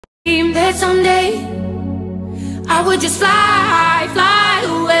that someday I would just fly, fly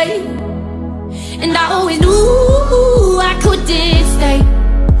away. And I always knew I couldn't stay,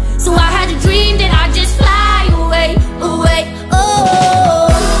 so I had a dream that I'd just fly away, away. Oh,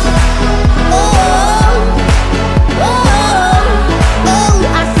 oh, oh, oh,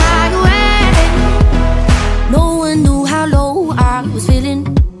 I fly away. No one knew how low I was feeling.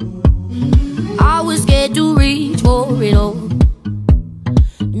 I was scared to reach for it all,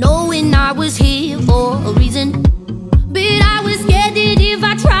 knowing I was here for a reason. But I was scared that if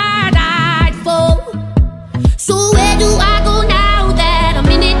I tried, I'd fall. So where do I go now that I'm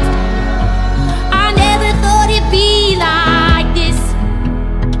in it? I never thought it'd be like this.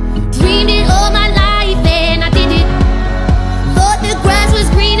 Dreamed it all my life and I did it. Thought the grass was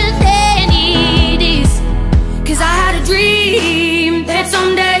greener than it is. 'Cause I had a dream that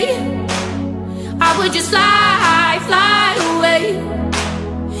someday I would just fly, fly away.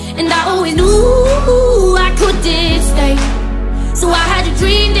 And I always knew I couldn't stay, so I had a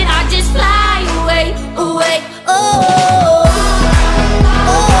dream that I'd just fly away, away. Oh.